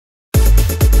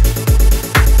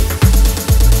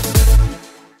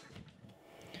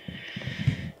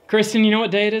Kristen, you know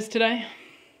what day it is today?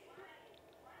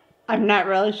 I'm not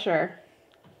really sure.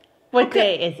 What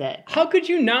day is it? How could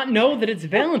you not know that it's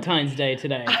Valentine's Day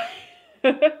today?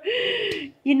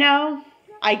 You know,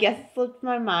 I guess it slipped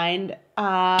my mind.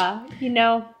 I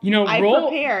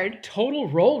prepared. Total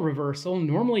role reversal.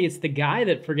 Normally it's the guy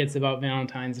that forgets about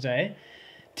Valentine's Day.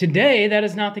 Today, that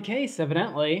is not the case,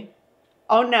 evidently.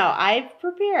 Oh, no, I've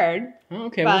prepared.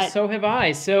 Okay, well, so have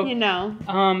I. So,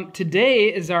 today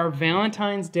is our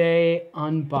Valentine's Day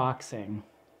unboxing.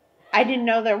 I didn't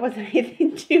know there was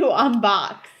anything to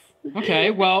unbox.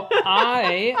 Okay, well,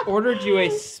 I ordered you a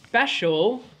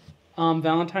special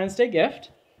Valentine's Day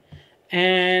gift.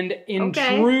 And in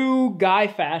true guy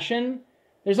fashion,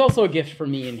 there's also a gift for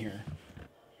me in here.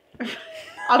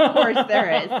 Of course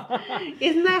there is.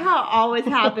 Isn't that how it always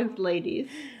happens, ladies?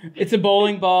 It's a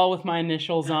bowling ball with my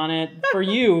initials on it for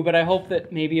you, but I hope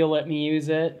that maybe you'll let me use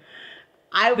it.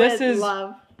 I would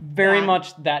love very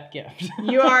much that gift.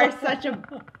 You are such a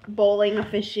bowling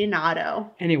aficionado.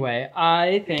 Anyway,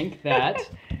 I think that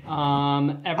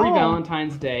every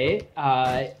Valentine's Day,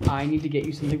 I need to get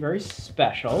you something very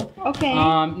special. Okay.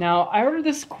 Now, I ordered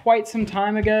this quite some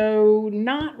time ago,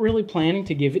 not really planning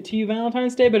to give it to you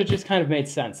Valentine's Day, but it just kind of made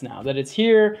sense now that it's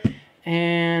here,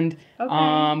 and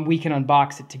we can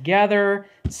unbox it together.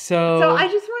 So I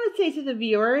just want to say to the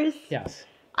viewers. Yes.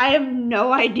 I have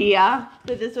no idea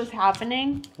that this was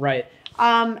happening. Right.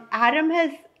 Adam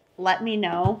has let me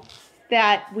know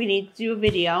that we need to do a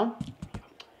video.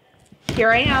 Here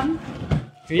I am.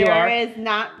 Here you are. There is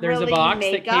not There's really a box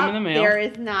makeup. that came in the mail. There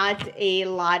is not a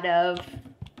lot of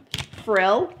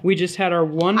frill. We just had our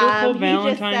wonderful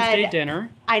Valentine's Day dinner.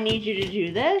 I need you to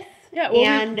do this. Yeah. Well,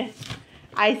 and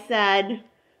I said.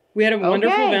 We had a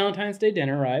wonderful Valentine's Day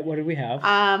dinner, right? What did we have?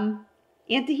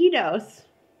 Antojitos.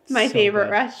 My favorite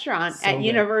restaurant at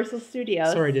Universal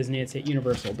Studios. Sorry, Disney, it's at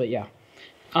Universal, but yeah.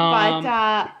 But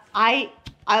I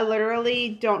literally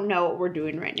don't know what we're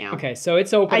doing right now. Okay, so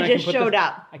it's open. I just showed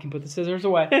up. I can put the scissors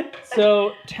away.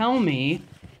 So tell me,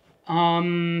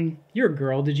 you're a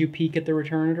girl. Did you peek at the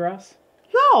return address?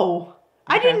 No,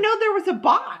 I didn't know there was a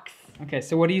box. Okay,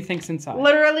 so what do you think's inside?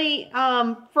 Literally,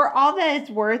 for all that it's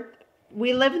worth,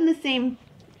 we live in the same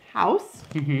house.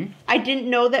 Mm-hmm. I didn't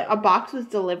know that a box was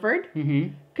delivered.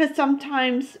 Mm-hmm. Because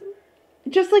sometimes,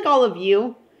 just like all of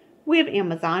you, we have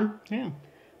Amazon. Yeah.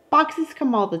 Boxes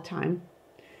come all the time.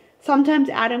 Sometimes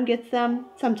Adam gets them.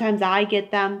 Sometimes I get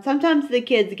them. Sometimes the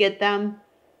kids get them.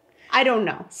 I don't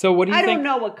know. So what do you think? I don't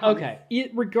know what comes. Okay.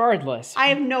 Regardless. I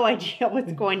have no idea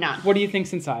what's going on. What do you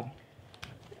think's inside?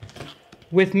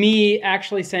 With me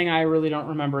actually saying I really don't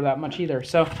remember that much either.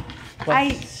 So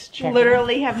let's check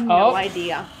literally have no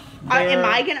idea. Am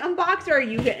I going to unbox or are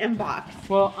you going to unbox?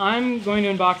 Well, I'm going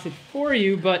to unbox it for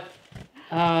you, but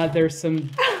there's some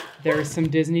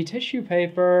Disney tissue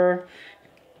paper.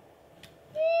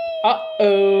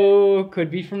 Uh-oh, could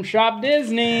be from Shop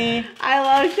Disney. I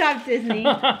love Shop Disney.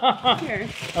 Here.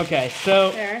 Okay,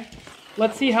 so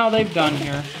let's see how they've done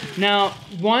here. Now,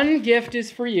 one gift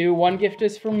is for you, one gift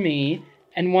is for me,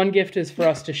 and one gift is for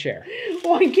us to share.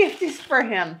 One gift is for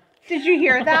him. Did you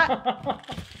hear that?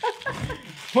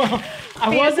 Well,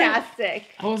 Fantastic.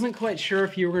 I wasn't quite sure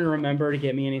if you were going to remember to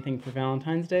get me anything for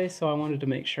Valentine's Day, so I wanted to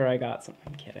make sure I got something.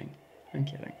 I'm kidding. I'm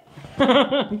kidding.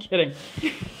 I'm kidding.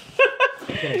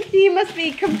 He must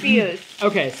be confused.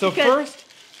 Okay, so first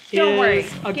don't worry,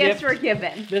 a gifts gift. were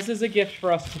given. This is a gift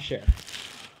for us to share.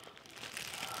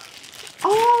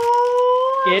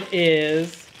 Oh! It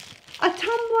is a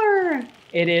tumbler.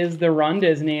 It is the Run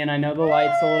Disney, and I know the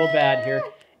light's a little bad here.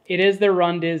 It is the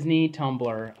Run Disney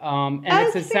tumbler, and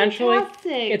That's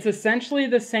it's essentially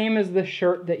the same as the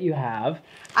shirt that you have,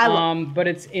 but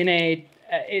it's in a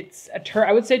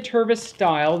I would say Tervis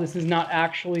style. This is not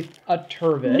actually a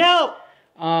Tervis. No.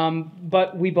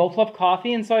 But we both love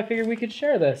coffee, and so I figured we could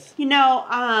share this. You know,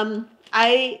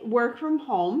 I work from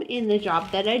home in the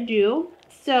job that I do,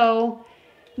 so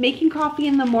making coffee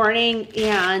in the morning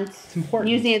and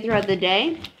using it throughout the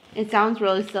day. It sounds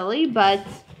really silly, but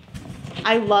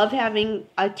I love having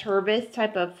a Tervis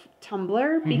type of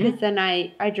tumbler because then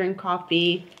I drink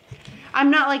coffee. I'm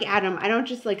not like Adam. I don't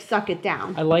just like suck it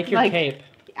down. I like your cape.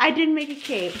 I didn't make a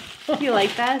cape. Do you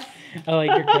like this? I like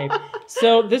your cape.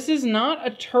 So this is not a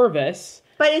Tervis.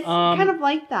 But it's kind of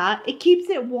like that. It keeps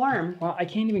it warm. Well, I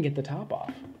can't even get the top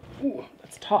off. Ooh,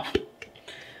 that's tough.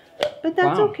 But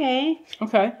that's okay.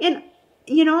 Okay. And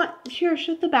you know what? Here,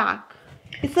 shut the back.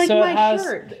 It's like my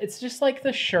shirt. It's just like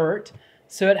the shirt.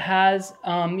 So it has,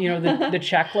 the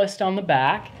checklist on the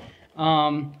back.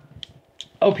 OPS.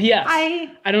 I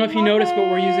don't know if you noticed, but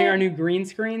we're using our new green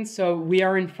screen. So we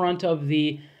are in front of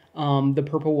the the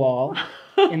purple wall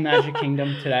in Magic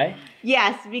Kingdom today.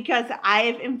 Yes, because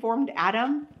I've informed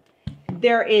Adam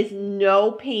there is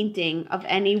no painting of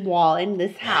any wall in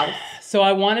this house. So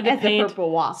I wanted to paint the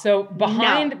purple wall. So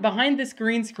behind this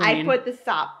green screen, I put this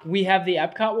up. We have the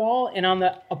Epcot wall, and on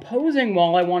the opposing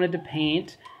wall, I wanted to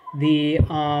paint the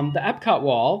Epcot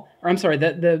wall, or I'm sorry,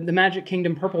 the Magic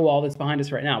Kingdom purple wall that's behind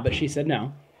us right now. But she said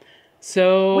no.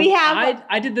 So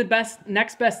I did the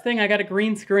next best thing. I got a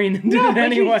green screen and did it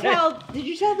anyway. Did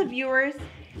you tell the viewers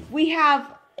we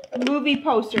have movie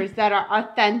posters that are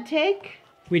authentic?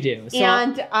 We do. So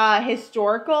and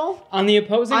historical. On the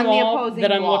opposing wall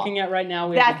that I'm looking at right now,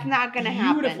 we that's not going to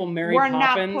happen. Beautiful Mary We're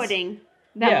Poppins. Not putting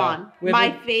them on.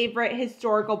 My favorite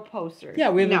historical posters. Yeah,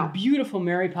 we have a beautiful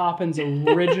Mary Poppins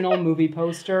original movie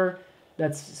poster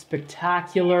that's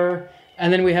spectacular.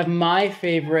 And then we have my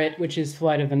favorite, which is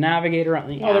Flight of the Navigator on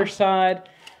the other side.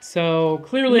 So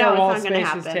clearly our wall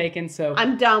space is taken. So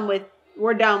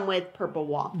we're done with purple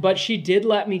wall. But she did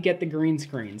let me get the green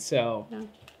screen, so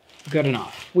good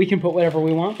enough. We can put whatever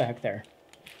we want back there.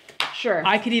 Sure.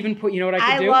 I could even put, you know what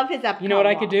I could do? I love his Epcot You know what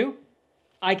I could do?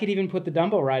 I could even put the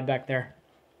Dumbo ride back there.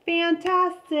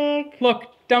 Fantastic. Look,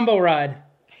 Dumbo ride.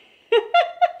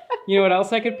 You know what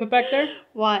else I could put back there?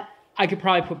 What? I could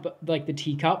probably put like the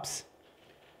teacups.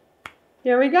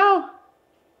 Here we go.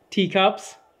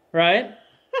 Teacups, right?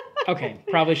 Okay,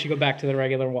 probably should go back to the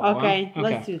regular wall. Okay, huh?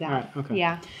 Let's do that. Right, okay.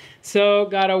 Yeah. So,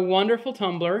 got a wonderful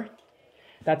tumbler.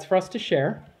 That's for us to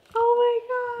share.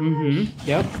 Oh my gosh. Mm-hmm.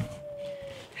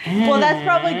 Yep. Well, that's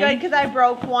probably good because I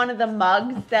broke one of the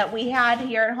mugs that we had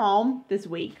here at home this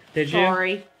week. Did you?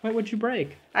 Sorry. What would you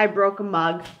break? I broke a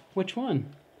mug. Which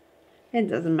one? It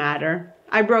doesn't matter.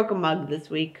 I broke a mug this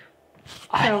week.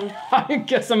 So I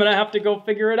guess I'm gonna have to go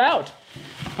figure it out.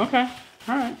 Okay.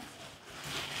 All right.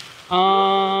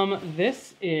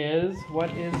 This is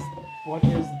what is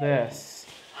this?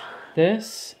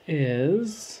 This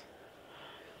is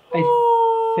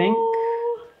I think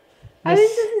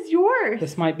this is yours.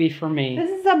 This might be for me.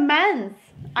 This is a men's.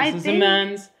 This is a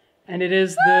men's, and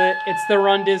it's the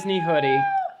Run Disney hoodie,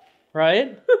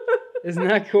 right? Isn't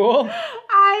that cool?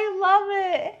 I love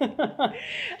it.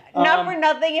 Not for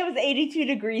nothing, it was 82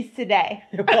 degrees today.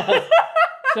 It was.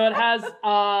 So it has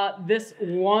this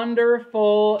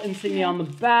wonderful insignia on the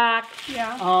back.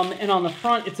 Yeah. And on the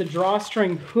front, it's a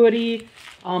drawstring hoodie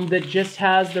that just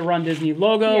has the Run Disney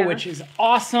logo, which is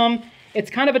awesome. It's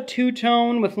kind of a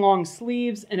two-tone with long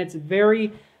sleeves, and it's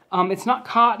very, it's not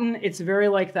cotton. It's very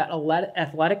like that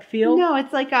athletic feel. No,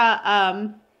 it's like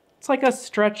a, it's like a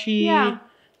stretchy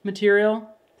material.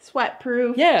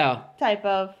 Sweat-proof. Type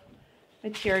of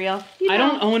material. I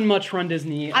don't own much Run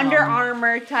Disney. Under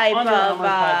Armour type of,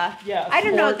 yeah. I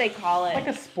don't know what they call it. Like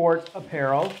a sport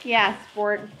apparel. Yeah,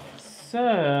 sport.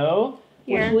 So,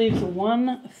 which leaves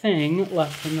one thing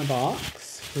left in the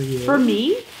box for you. For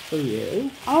me? For you.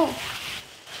 Oh.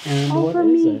 And what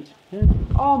is it? Yeah.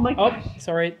 Oh my gosh. Oh,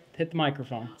 sorry, hit the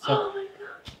microphone. So, oh my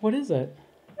gosh. What is it?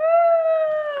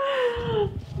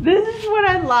 This is what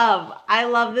I love. I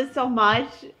love this so much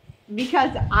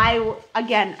because I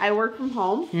work from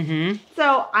home. Mm-hmm.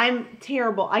 So I'm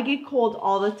terrible. I get cold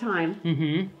all the time.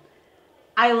 Mm-hmm.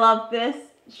 I love this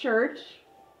shirt.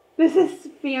 This is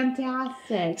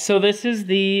fantastic. So this is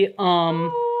the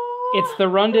it's the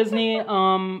Run Disney.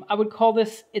 I would call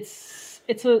this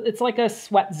it's like a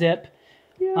sweat zip.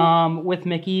 Yeah. With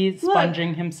Mickey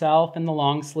sponging himself in the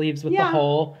long sleeves with the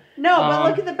hole. No, but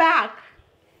look at the back.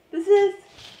 This is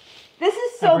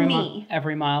so me.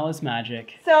 Every mile is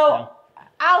magic. So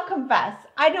I'll confess,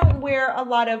 I don't wear a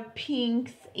lot of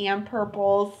pinks and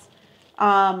purples.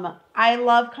 I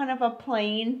love kind of a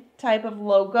plain type of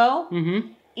logo.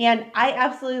 Mm-hmm. And I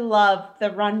absolutely love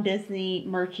the Run Disney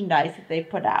merchandise that they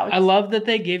put out. I love that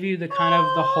they give you the kind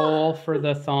of the hole for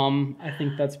the thumb. I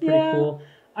think that's pretty cool.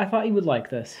 I thought you would like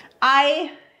this.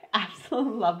 I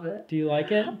absolutely love it. Do you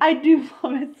like it? I do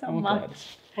love it so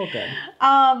much. Okay.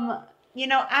 You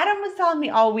know, Adam was telling me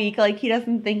all week, like, he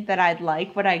doesn't think that I'd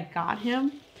like what I got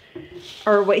him.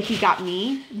 Or what he got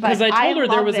me. Because I told her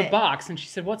there was a box, and she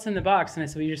said, what's in the box? And I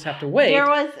said, well, you just have to wait. There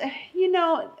was, you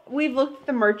know, we've looked at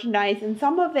the merchandise, and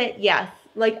some of it, yes,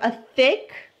 like a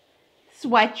thick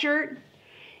sweatshirt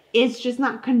is just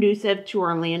not conducive to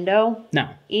Orlando. No.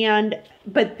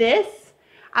 But this,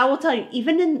 I will tell you,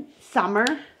 even in summer,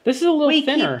 this is a little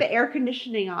thinner. We keep the air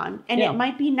conditioning on, and it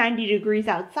might be 90 degrees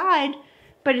outside,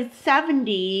 but it's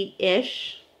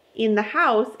 70-ish in the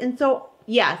house, and so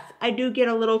yes, I do get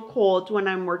a little cold when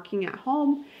I'm working at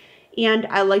home, and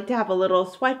I like to have a little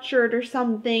sweatshirt or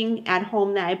something at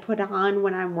home that I put on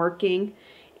when I'm working,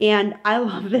 and I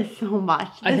love this so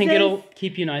much. I think it'll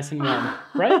keep you nice and warm,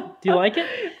 right? Do you like it?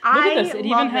 Look at this. It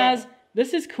even has,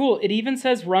 this is cool. It even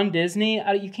says Run Disney.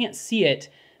 You can't see it,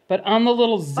 but on the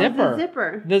little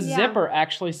zipper. The zipper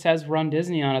actually says Run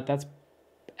Disney on it. That's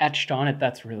etched on it.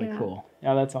 That's really cool.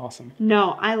 Yeah, that's awesome.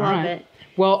 No, I love it.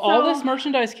 Well, all this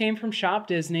merchandise came from Shop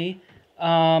Disney.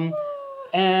 And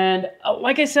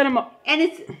like I said, I'm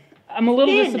a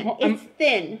little disappointed. It's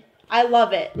thin. I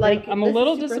love it. Like I'm a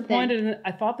little disappointed in it.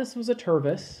 I thought this was a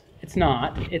Tervis. It's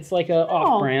not. It's like a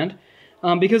off-brand.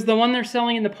 Because the one they're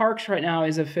selling in the parks right now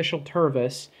is official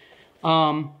Tervis.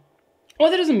 Well,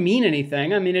 that doesn't mean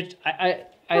anything. I mean, I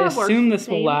assume this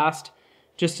will last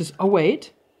just as... Oh,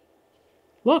 wait.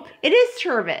 Look. It is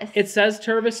Tervis. It says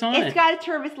Tervis on it. It's got a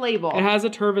Tervis label. It has a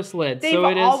Tervis lid. They've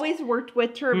always worked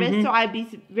with Tervis, so I'd be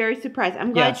very surprised.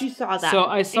 I'm glad you saw that. So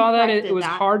I saw that. It was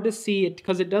hard to see it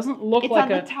because it doesn't look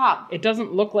like a... top. It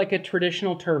doesn't look like a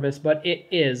traditional Tervis, but it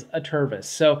is a Tervis.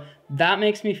 So that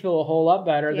makes me feel a whole lot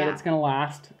better that it's going to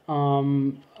last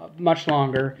much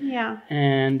longer. Yeah.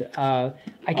 And I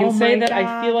can say that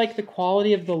I feel like the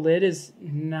quality of the lid is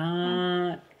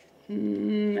not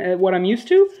what I'm used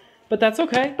to. But that's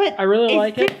okay. But I really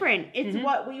like it. It's different. It's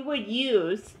what we would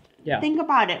use. Yeah. Think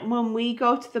about it. When we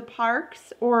go to the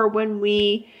parks or when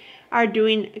we are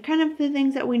doing kind of the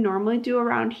things that we normally do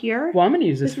around here. Well, I'm going to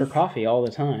use this for coffee all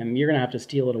the time. You're going to have to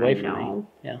steal it away from me.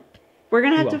 Yeah. We're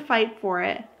going to have to fight for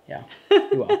it. Yeah, you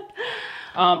will.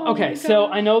 Okay, so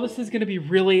I know this is going to be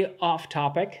really off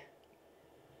topic.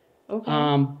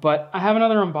 Okay. But I have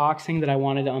another unboxing that I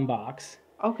wanted to unbox.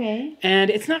 Okay. And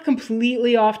it's not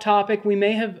completely off topic. We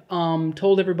may have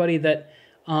told everybody that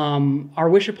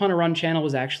our Wish Upon a Run channel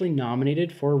was actually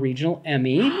nominated for a regional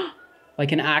Emmy,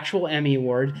 like an actual Emmy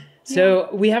award. So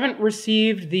we haven't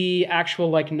received the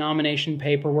actual like nomination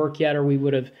paperwork yet, or we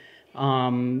would have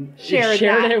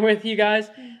shared it with you guys.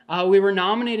 We were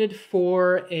nominated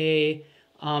for a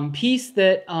piece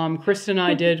that Kristen and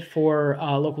I did for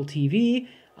local TV.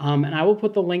 And I will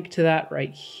put the link to that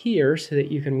right here so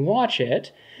that you can watch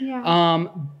it. Yeah.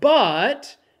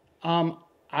 But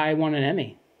I won an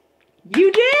Emmy.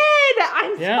 You did!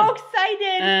 I'm so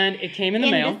excited. And it came in the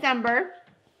mail. In December.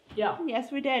 Yeah.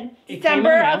 Yes, we did.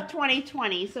 December of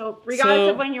 2020. So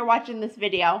regardless of when you're watching this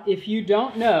video. If you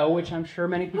don't know, which I'm sure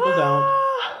many people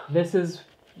don't, this is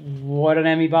what an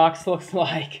Emmy box looks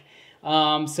like.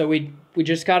 So we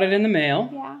just got it in the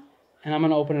mail. Yeah. And I'm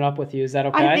going to open it up with you. Is that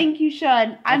okay? I think you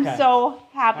should. I'm so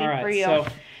happy for you.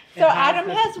 So Adam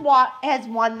has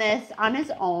won this on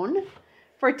his own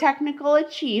for technical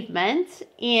achievement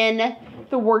in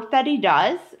the work that he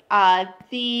does.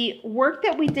 The work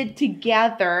that we did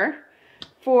together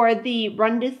for the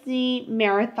Run Disney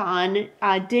Marathon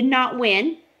did not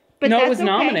win. But no, it was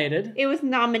nominated. It was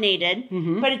nominated,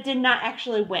 but it did not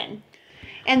actually win.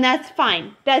 And that's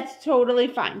fine. That's totally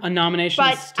fine. A nomination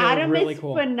is still really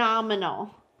cool. But Adam is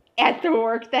phenomenal at the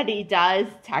work that he does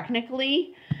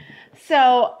technically.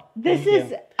 So this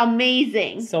is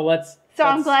amazing. So let's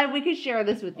I'm glad we could share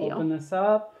this with you. Open this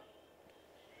up.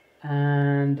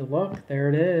 And look, there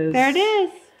it is. There it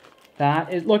is.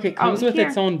 That is, look, it comes with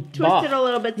its own buff. Twist it a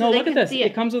little bit so they can see it.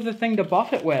 It comes with a thing to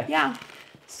buff it with. Yeah.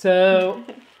 So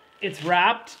it's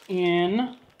wrapped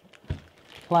in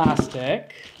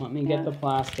plastic. Let me get the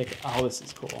plastic. Oh, this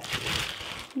is cool.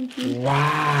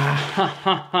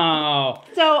 Wow.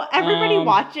 So everybody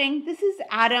watching, this is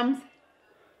Adam's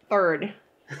third.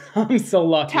 I'm so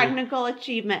lucky. Technical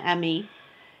Achievement Emmy.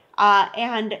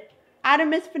 And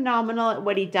Adam is phenomenal at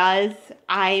what he does.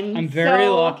 I'm very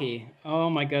lucky. Oh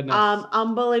my goodness.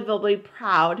 Unbelievably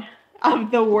proud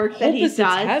of the work that he does. It's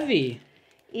heavy.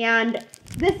 And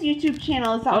this YouTube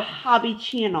channel is a hobby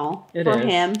channel for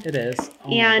him. It is. Oh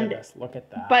my goodness, look at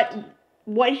that. But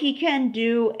what he can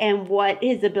do and what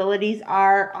his abilities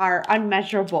are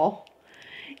unmeasurable.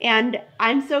 And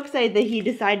I'm so excited that he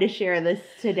decided to share this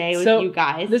today with you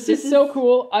guys. This is so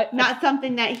cool. Not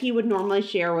something that he would normally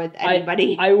share with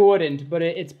anybody. I wouldn't, but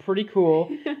it's pretty cool.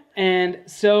 And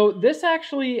so this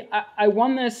actually, I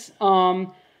won this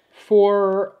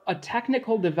for a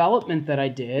technical development that I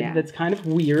did that's kind of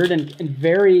weird and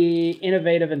very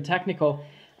innovative and technical.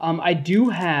 I do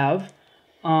have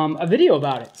a video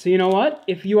about it. So you know what?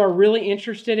 If you are really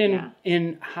interested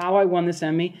in how I won this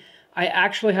Emmy, I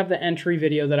actually have the entry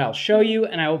video that I'll show you,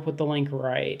 and I will put the link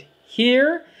right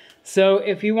here. So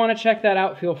if you want to check that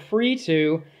out, feel free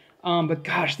to. But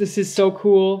gosh, this is so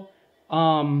cool.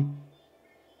 Wow.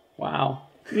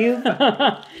 You've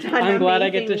done I'm glad I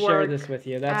get to share this with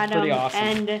you. That's Adam, pretty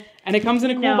awesome. And it comes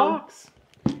in a cool box.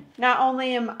 Not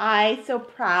only am I so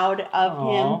proud of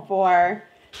him for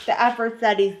the efforts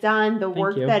that he's done, the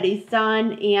work that he's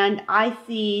done, and I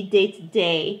see day to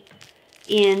day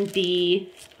in the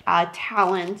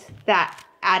talent that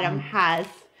Adam has.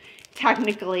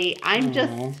 Technically, I'm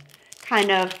just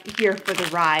kind of here for the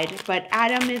ride, but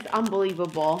Adam is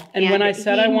unbelievable. And when I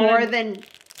said I wanted, more than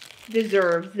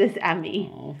deserves this Emmy.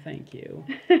 Oh, thank you.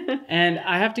 And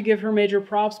I have to give her major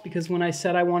props because when I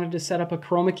said I wanted to set up a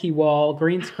chroma key wall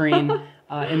green screen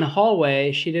in the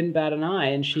hallway, she didn't bat an eye,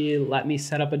 and she let me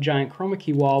set up a giant chroma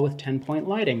key wall with 10-point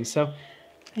lighting. So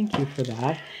thank you for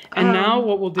that. And now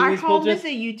what we'll do is we'll just... Our home is a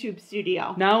YouTube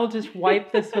studio. Now we'll just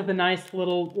wipe this with a nice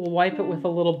little... We'll wipe it with a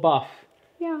little buff.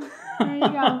 Yeah, there you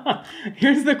go.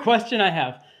 Here's the question I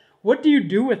have. What do you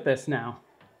do with this now?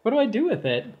 What do I do with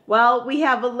it? Well, we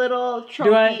have a little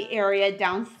trophy area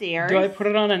downstairs. Do I put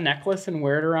it on a necklace and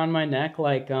wear it around my neck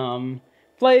like Flava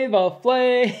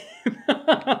Flav?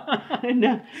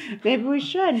 No, maybe we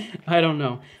should. I don't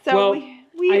know. So well,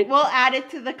 we'll add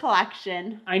it to the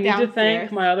collection. I need to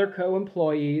thank my other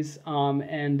co-employees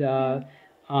and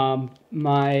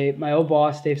my old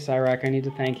boss, Dave Cyrak. I need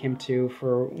to thank him too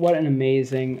for what an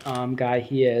amazing guy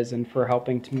he is and for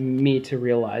helping me to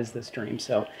realize this dream.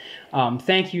 So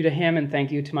thank you to him, and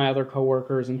thank you to my other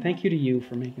coworkers, and thank you to you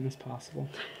for making this possible.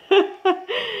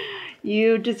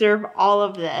 You deserve all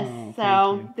of this. Oh,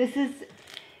 so this is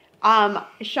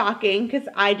shocking because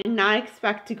I did not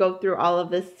expect to go through all of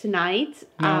this tonight.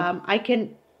 No. I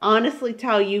can honestly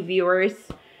tell you, viewers,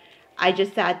 I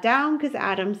just sat down because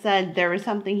Adam said there was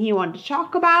something he wanted to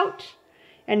talk about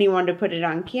and he wanted to put it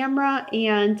on camera.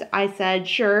 And I said,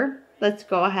 sure, let's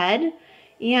go ahead.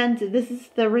 And this is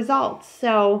the result.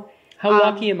 So how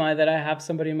lucky am I that I have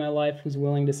somebody in my life who's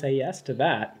willing to say yes to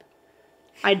that?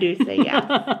 I do say yes.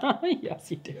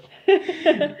 Yes, you do.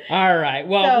 All right.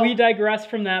 Well, we digress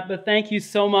from that, but thank you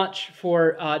so much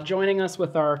for joining us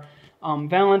with our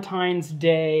Valentine's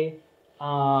Day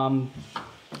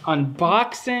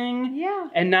unboxing. Yeah.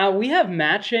 And now we have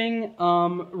matching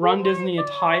Run Disney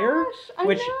attire,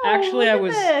 which actually I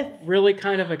was really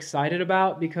kind of excited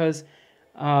about because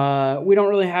we don't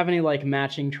really have any like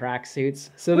matching tracksuits.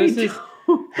 So this is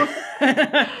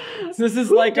this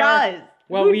is like our...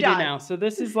 Well, we do now. So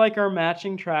this is like our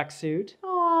matching tracksuit.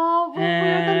 Oh, we'll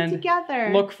wear them together.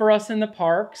 Look for us in the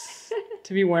parks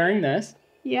to be wearing this.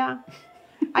 Yeah.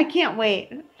 I can't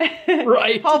wait.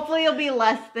 Right. Hopefully it'll be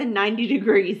less than 90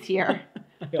 degrees here.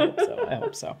 I hope so. I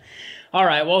hope so. All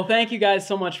right. Well, thank you guys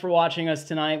so much for watching us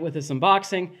tonight with this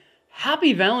unboxing.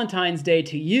 Happy Valentine's Day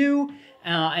to you.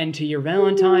 And to your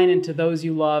Valentine and to those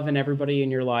you love and everybody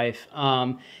in your life.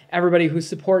 Everybody who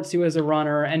supports you as a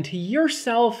runner and to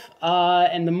yourself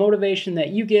and the motivation that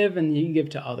you give and you give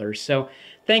to others. So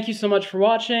thank you so much for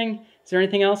watching. Is there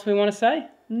anything else we want to say?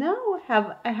 No.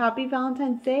 Have a happy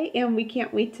Valentine's Day and we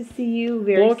can't wait to see you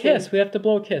very soon. Blow a kiss. We have to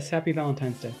blow a kiss. Happy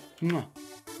Valentine's Day. Mwah.